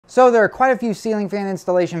So there are quite a few ceiling fan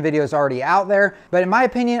installation videos already out there, but in my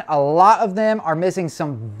opinion, a lot of them are missing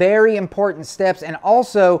some very important steps and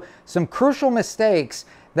also some crucial mistakes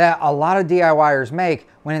that a lot of DIYers make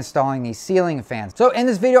when installing these ceiling fans. So in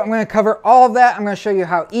this video, I'm going to cover all of that. I'm going to show you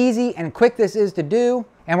how easy and quick this is to do.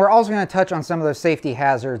 And we're also going to touch on some of those safety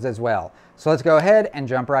hazards as well. So let's go ahead and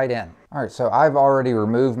jump right in. All right, so I've already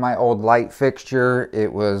removed my old light fixture.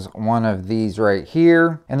 It was one of these right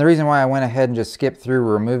here. And the reason why I went ahead and just skipped through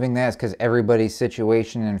removing that is because everybody's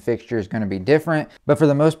situation and fixture is going to be different. But for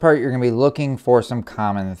the most part, you're going to be looking for some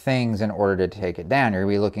common things in order to take it down. You're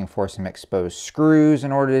going to be looking for some exposed screws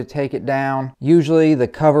in order to take it down. Usually the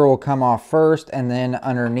cover will come off first, and then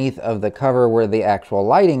underneath of the cover where the actual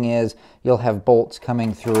lighting is, you'll have bolts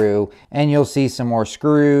coming through, and you'll see some more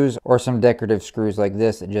screws or some decorative screws like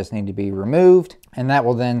this that just need to be removed, and that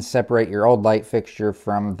will then separate your old light fixture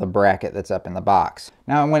from the bracket that's up in the box.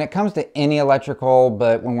 Now, when it comes to any electrical,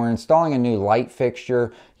 but when we're installing a new light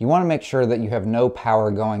fixture, you want to make sure that you have no power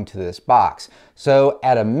going to this box. So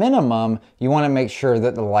at a minimum, you want to make sure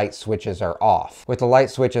that the light switches are off. With the light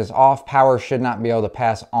switches off, power should not be able to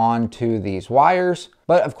pass on to these wires.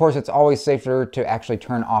 But of course, it's always safer to actually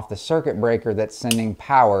turn off the circuit breaker that's sending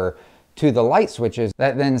power to the light switches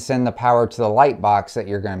that then send the power to the light box that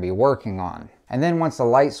you're going to be working on. And then once the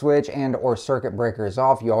light switch and or circuit breaker is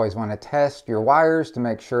off, you always want to test your wires to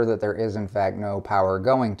make sure that there is in fact no power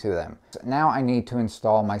going to them. So now I need to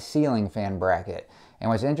install my ceiling fan bracket. And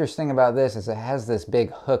what's interesting about this is it has this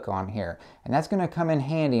big hook on here. And that's going to come in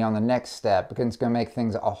handy on the next step because it's going to make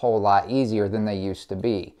things a whole lot easier than they used to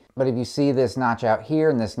be. But if you see this notch out here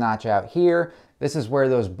and this notch out here, this is where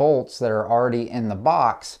those bolts that are already in the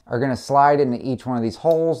box are going to slide into each one of these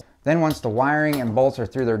holes. Then once the wiring and bolts are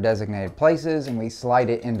through their designated places and we slide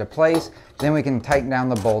it into place, then we can tighten down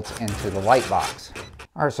the bolts into the light box.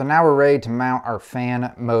 All right, so now we're ready to mount our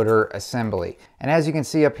fan motor assembly. And as you can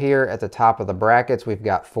see up here at the top of the brackets, we've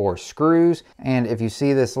got 4 screws. And if you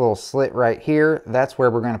see this little slit right here, that's where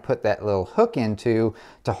we're going to put that little hook into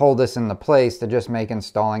to hold this into place to just make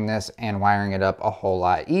installing this and wiring it up a whole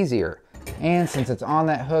lot easier. And since it's on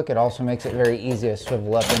that hook, it also makes it very easy to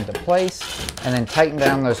swivel up into place and then tighten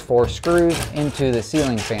down those 4 screws into the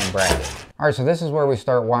ceiling fan bracket. All right, so this is where we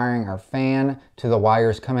start wiring our fan to the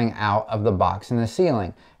wires coming out of the box in the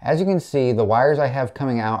ceiling. As you can see, the wires I have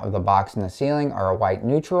coming out of the box in the ceiling are a white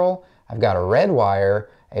neutral. I've got a red wire,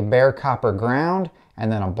 a bare copper ground,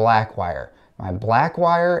 and then a black wire. My black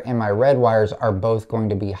wire and my red wires are both going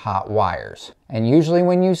to be hot wires. And usually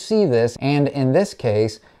when you see this, and in this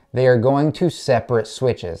case, they are going to separate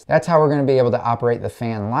switches. That's how we're going to be able to operate the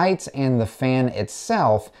fan lights and the fan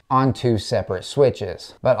itself on 2 separate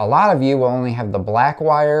switches. But a lot of you will only have the black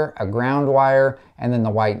wire, a ground wire, and then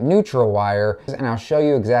the white neutral wire, and I'll show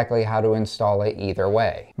you exactly how to install it either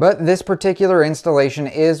way. But this particular installation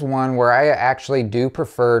is one where I actually do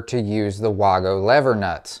prefer to use the Wago lever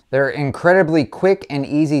nuts. They're incredibly quick and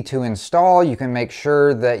easy to install. You can make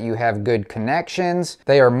sure that you have good connections.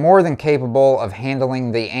 They are more than capable of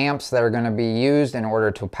handling the amps that are going to be used in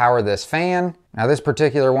order to power this fan. Now this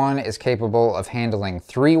particular one is capable of handling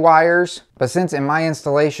 3 wires, but since in my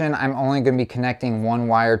installation I'm only going to be connecting 1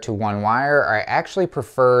 wire to 1 wire, I actually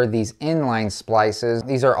prefer these inline splices.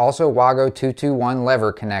 These are also Wago 221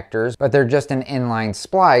 lever connectors, but they're just an inline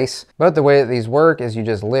splice. But the way that these work is you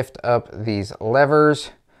just lift up these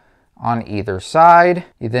levers on either side.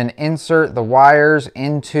 You then insert the wires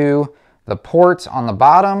into the ports on the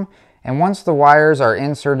bottom, and once the wires are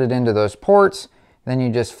inserted into those ports, then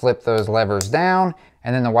you just flip those levers down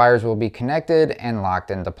and then the wires will be connected and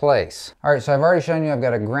locked into place. All right, so I've already shown you I've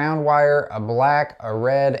got a ground wire, a black, a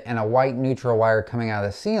red, and a white neutral wire coming out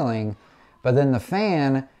of the ceiling, but then the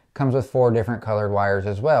fan comes with 4 different colored wires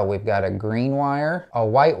as well. We've got a green wire, a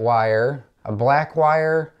white wire, a black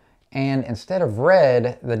wire, and instead of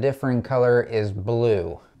red, the differing color is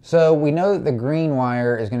blue. So we know that the green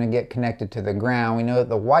wire is going to get connected to the ground. We know that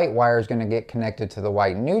the white wire is going to get connected to the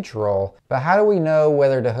white neutral. But how do we know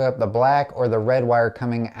whether to hook up the black or the red wire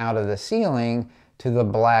coming out of the ceiling to the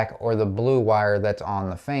black or the blue wire that's on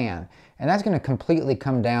the fan? And that's going to completely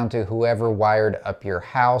come down to whoever wired up your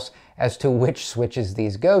house as to which switches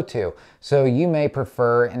these go to. So you may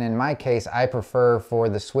prefer, and in my case, I prefer for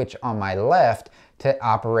the switch on my left to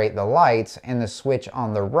operate the lights and the switch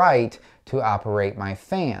on the right to operate my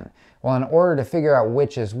fan. Well, in order to figure out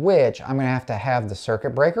which is which, I'm going to have the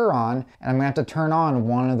circuit breaker on, and I'm going to have to turn on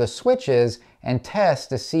one of the switches and test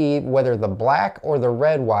to see whether the black or the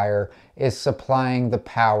red wire is supplying the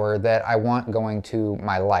power that I want going to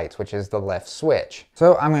my lights, which is the left switch.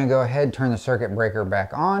 So I'm going to go ahead, turn the circuit breaker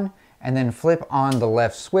back on, and then flip on the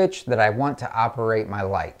left switch that I want to operate my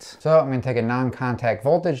lights. So I'm going to take a non-contact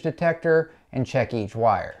voltage detector and check each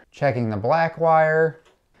wire. Checking the black wire,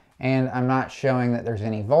 and I'm not showing that there's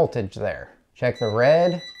any voltage there. Check the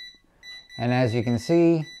red, and as you can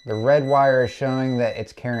see, the red wire is showing that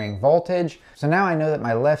it's carrying voltage. So now I know that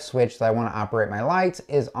my left switch that I want to operate my lights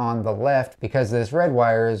is on the left because this red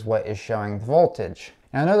wire is what is showing the voltage.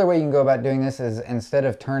 Now another way you can go about doing this is instead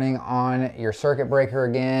of turning on your circuit breaker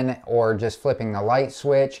again or just flipping the light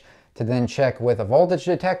switch to then check with a voltage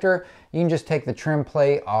detector, you can just take the trim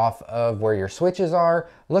plate off of where your switches are,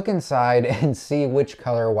 look inside and see which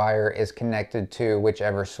color wire is connected to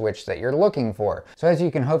whichever switch that you're looking for. So as you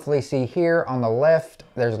can hopefully see here on the left,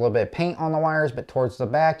 there's a little bit of paint on the wires, but towards the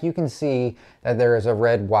back you can see that there is a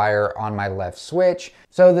red wire on my left switch.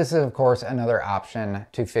 So this is of course another option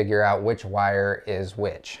to figure out which wire is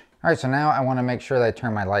which. All right, so now I want to make sure that I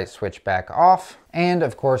turn my light switch back off. And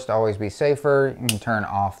of course, to always be safer, you can turn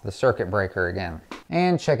off the circuit breaker again.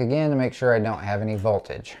 And check again to make sure I don't have any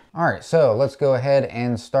voltage. All right, so let's go ahead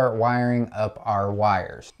and start wiring up our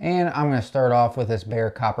wires. And I'm going to start off with this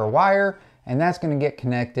bare copper wire, and that's going to get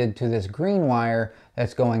connected to this green wire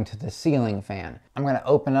that's going to the ceiling fan. I'm going to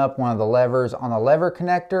open up one of the levers on the lever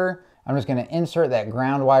connector. I'm just going to insert that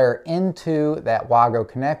ground wire into that WAGO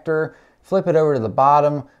connector, flip it over to the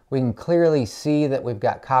bottom. We can clearly see that we've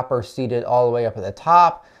got copper seated all the way up at the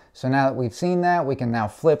top. So now that we've seen that, we can now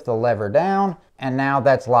flip the lever down, and now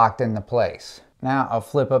that's locked into place. Now I'll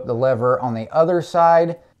flip up the lever on the other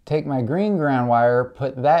side, take my green ground wire,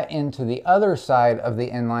 put that into the other side of the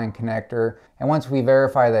inline connector, and once we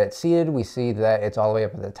verify that it's seated, we see that it's all the way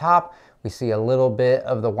up at the top. We see a little bit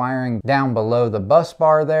of the wiring down below the bus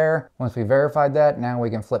bar there. Once we verified that, now we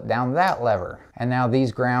can flip down that lever, and now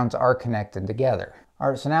these grounds are connected together. All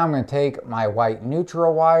right, so now I'm going to take my white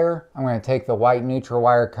neutral wire. I'm going to take the white neutral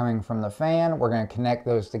wire coming from the fan. We're going to connect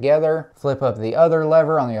those together, flip up the other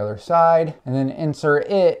lever on the other side, and then insert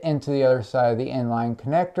it into the other side of the inline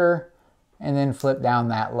connector, and then flip down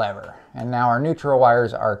that lever. And now our neutral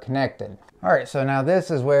wires are connected. All right, so now this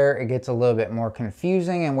is where it gets a little bit more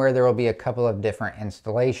confusing and where there will be a couple of different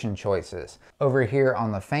installation choices. Over here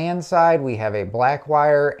on the fan side, we have a black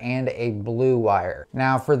wire and a blue wire.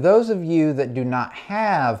 Now, for those of you that do not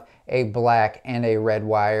have a black and a red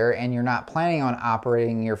wire and you're not planning on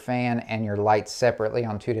operating your fan and your lights separately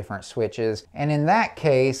on two different switches, and in that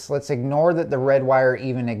case, let's ignore that the red wire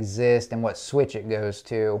even exists and what switch it goes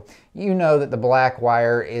to. You know that the black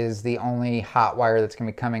wire is the only hot wire that's going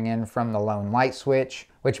to be coming in from the lone light switch,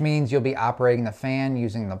 which means you'll be operating the fan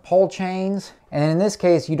using the pole chains. And in this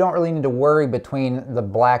case, you don't really need to worry between the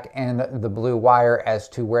black and the blue wire as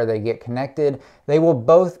to where they get connected. They will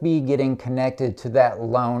both be getting connected to that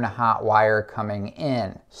lone hot wire coming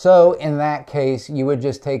in. So in that case, you would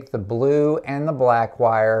just take the blue and the black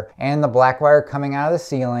wire coming out of the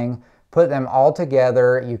ceiling, put them all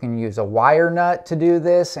together. You can use a wire nut to do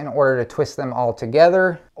this in order to twist them all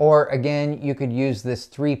together. Or again, you could use this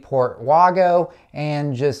 3-port WAGO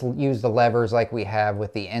and just use the levers like we have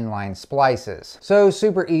with the inline splices. So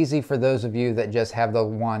super easy for those of you that just have the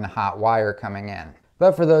one hot wire coming in.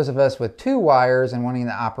 But for those of us with 2 wires and wanting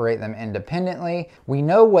to operate them independently, we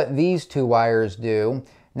know what these 2 wires do.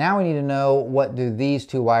 Now we need to know what do these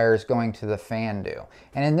 2 wires going to the fan do.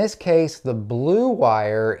 And in this case, the blue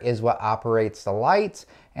wire is what operates the lights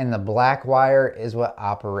and the black wire is what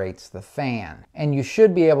operates the fan. And you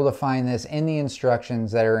should be able to find this in the instructions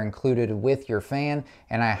that are included with your fan.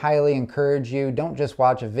 And I highly encourage you, don't just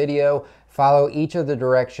watch a video, follow each of the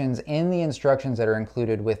directions in the instructions that are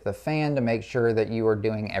included with the fan to make sure that you are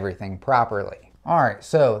doing everything properly. All right,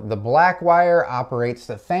 so the black wire operates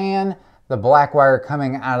the fan. The black wire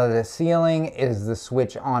coming out of the ceiling is the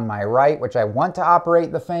switch on my right, which I want to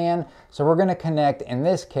operate the fan. So we're going to connect, in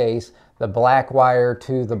this case, the black wire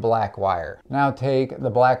to the black wire. Now take the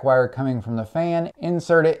black wire coming from the fan,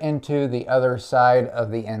 insert it into the other side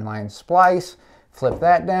of the inline splice, flip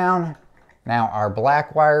that down. Now our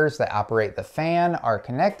black wires that operate the fan are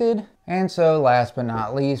connected. And so last but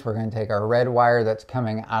not least, we're going to take our red wire that's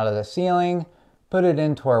coming out of the ceiling, put it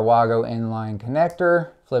into our WAGO inline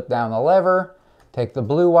connector, flip down the lever, take the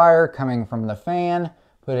blue wire coming from the fan,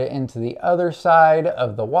 put it into the other side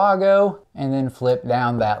of the WAGO, and then flip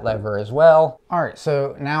down that lever as well. All right,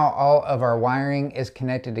 so now all of our wiring is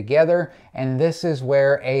connected together, and this is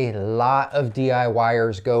where a lot of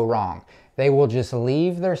DIYers go wrong. They will just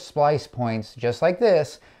leave their splice points, just like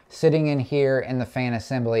this, sitting in here in the fan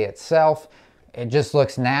assembly itself. It just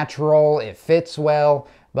looks natural, it fits well,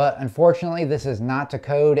 But unfortunately, this is not to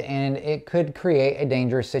code and it could create a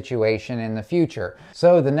dangerous situation in the future.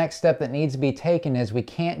 So the next step that needs to be taken is we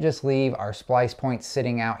can't just leave our splice points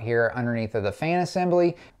sitting out here underneath of the fan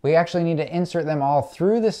assembly. We actually need to insert them all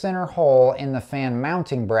through the center hole in the fan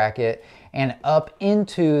mounting bracket and up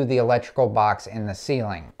into the electrical box in the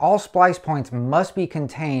ceiling. All splice points must be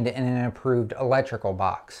contained in an approved electrical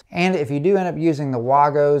box. And if you do end up using the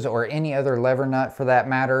Wagos or any other lever nut for that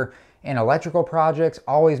matter, in electrical projects,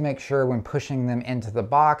 always make sure when pushing them into the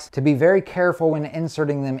box to be very careful when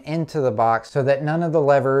inserting them into the box so that none of the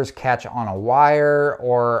levers catch on a wire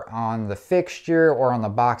or on the fixture or on the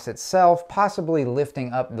box itself, possibly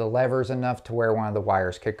lifting up the levers enough to where one of the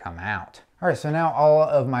wires could come out. All right, so now all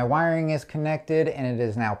of my wiring is connected and it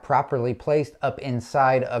is now properly placed up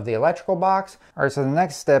inside of the electrical box. All right, so the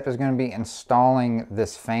next step is going to be installing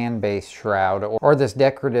this fan base shroud or this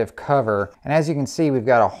decorative cover. And as you can see, we've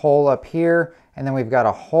got a hole up here and then we've got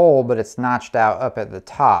a hole, but it's notched out up at the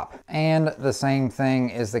top. And the same thing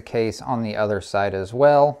is the case on the other side as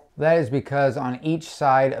well. That is because on each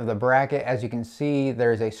side of the bracket, as you can see,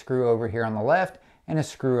 there's a screw over here on the left and a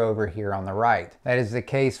screw over here on the right. That is the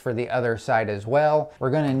case for the other side as well.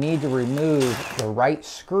 We're going to need to remove the right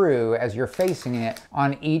screw as you're facing it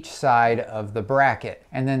on each side of the bracket.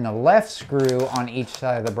 And then the left screw on each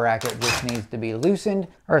side of the bracket just needs to be loosened.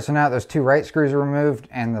 All right, so now those two right screws are removed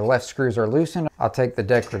and the left screws are loosened, I'll take the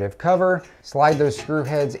decorative cover, slide those screw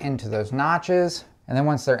heads into those notches. And then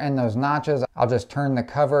once they're in those notches, I'll just turn the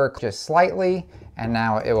cover just slightly and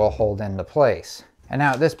now it will hold into place. And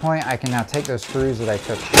now at this point, I can now take those screws that I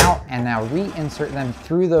took out and now reinsert them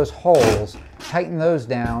through those holes, tighten those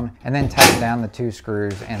down, and then tighten down the two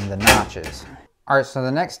screws in the notches. All right, so the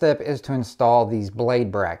next step is to install these blade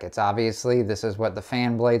brackets. Obviously, this is what the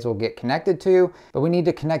fan blades will get connected to, but we need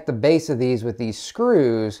to connect the base of these with these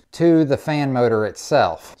screws to the fan motor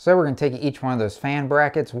itself. So we're going to take each one of those fan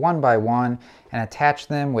brackets one by one and attach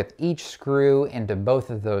them with each screw into both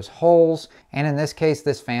of those holes. And in this case,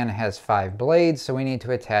 this fan has 5 blades, so we need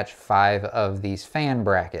to attach 5 of these fan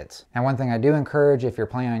brackets. Now, one thing I do encourage if you're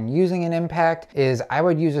planning on using an impact is I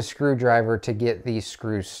would use a screwdriver to get these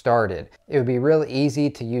screws started. It would be really easy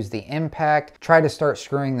to use the impact, try to start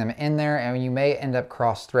screwing them in there, and you may end up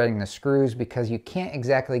cross-threading the screws because you can't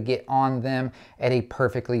exactly get on them at a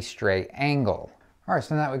perfectly straight angle. All right,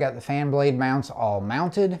 so now that we got the fan blade mounts all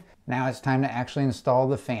mounted, now it's time to actually install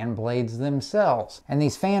the fan blades themselves. And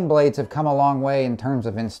these fan blades have come a long way in terms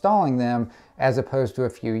of installing them as opposed to a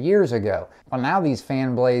few years ago. Well, now these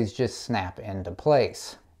fan blades just snap into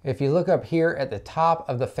place. If you look up here at the top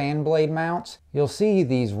of the fan blade mounts, you'll see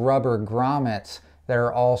these rubber grommets that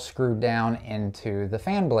are all screwed down into the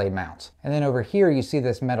fan blade mounts. And then over here you see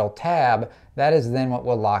this metal tab. That is then what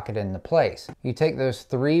will lock it into place. You take those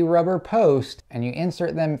 3 rubber posts and you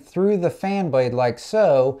insert them through the fan blade like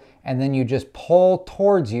so, and then you just pull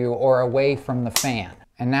towards you or away from the fan.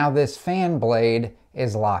 And now this fan blade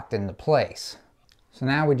is locked into place. So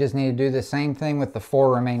now we just need to do the same thing with the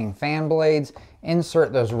 4 remaining fan blades.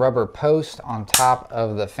 Insert those rubber posts on top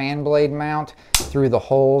of the fan blade mount through the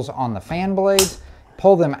holes on the fan blades,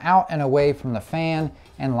 pull them out and away from the fan,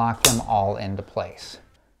 and lock them all into place.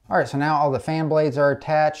 All right, so now all the fan blades are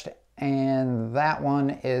attached and that one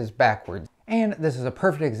is backwards. And this is a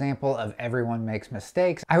perfect example of everyone makes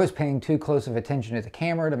mistakes. I was paying too close of attention to the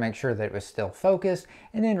camera to make sure that it was still focused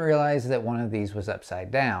and didn't realize that one of these was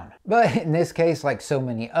upside down. But in this case, like so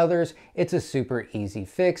many others, it's a super easy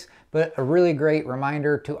fix, but a really great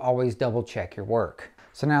reminder to always double check your work.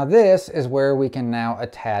 So now this is where we can now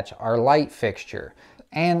attach our light fixture.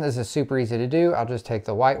 And this is super easy to do. I'll just take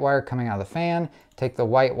the white wire coming out of the fan, take the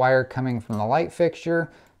white wire coming from the light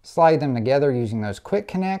fixture, slide them together using those quick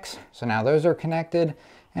connects. So now those are connected,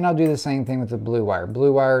 and I'll do the same thing with the blue wire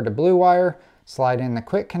to blue wire, slide in the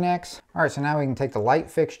quick connects. All right, so now we can take the light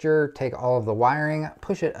fixture, take all of the wiring,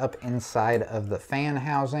 push it up inside of the fan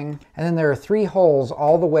housing. And then there are 3 holes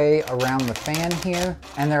all the way around the fan here.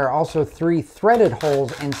 And there are also 3 threaded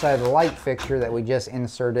holes inside the light fixture that we just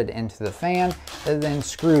inserted into the fan that then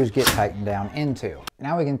screws get tightened down into.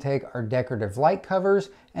 Now we can take our decorative light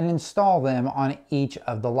covers and install them on each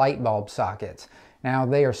of the light bulb sockets. Now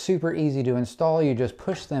they are super easy to install. You just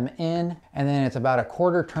push them in and then it's about a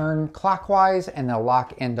 1/4 turn clockwise and they'll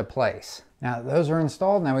lock into place. Now those are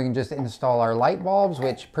installed. Now we can just install our light bulbs,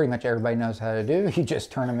 which pretty much everybody knows how to do. You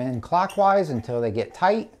just turn them in clockwise until they get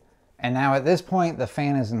tight. And now at this point the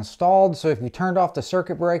fan is installed. So if you turned off the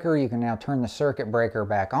circuit breaker, you can now turn the circuit breaker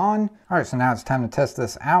back on. All right, so now it's time to test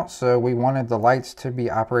this out. So we wanted the lights to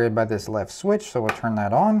be operated by this left switch, so we'll turn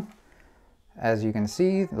that on. As you can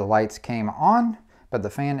see, the lights came on, but the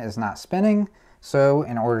fan is not spinning. So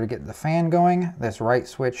in order to get the fan going, this right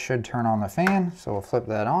switch should turn on the fan. So we'll flip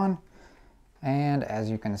that on. And as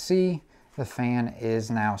you can see, the fan is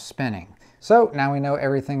now spinning. So now we know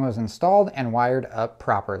everything was installed and wired up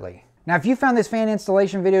properly. Now, if you found this fan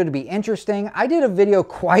installation video to be interesting, I did a video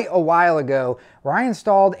quite a while ago where I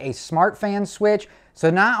installed a smart fan switch. So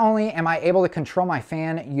not only am I able to control my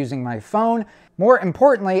fan using my phone, more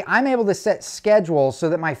importantly, I'm able to set schedules so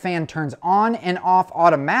that my fan turns on and off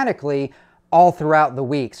automatically all throughout the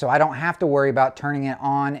week. So I don't have to worry about turning it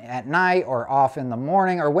on at night or off in the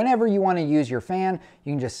morning, or whenever you want to use your fan,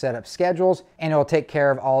 you can just set up schedules and it'll take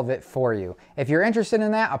care of all of it for you. If you're interested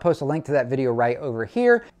in that, I'll post a link to that video right over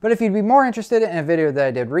here. But if you'd be more interested in a video that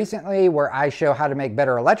I did recently where I show how to make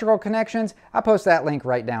better electrical connections, I'll post that link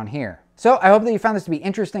right down here. So I hope that you found this to be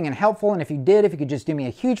interesting and helpful, and if you did, if you could just do me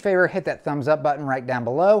a huge favor, hit that thumbs up button right down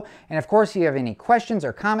below. And of course, if you have any questions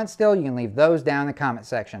or comments still, you can leave those down in the comment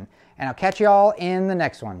section. And I'll catch you all in the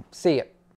next one. See ya.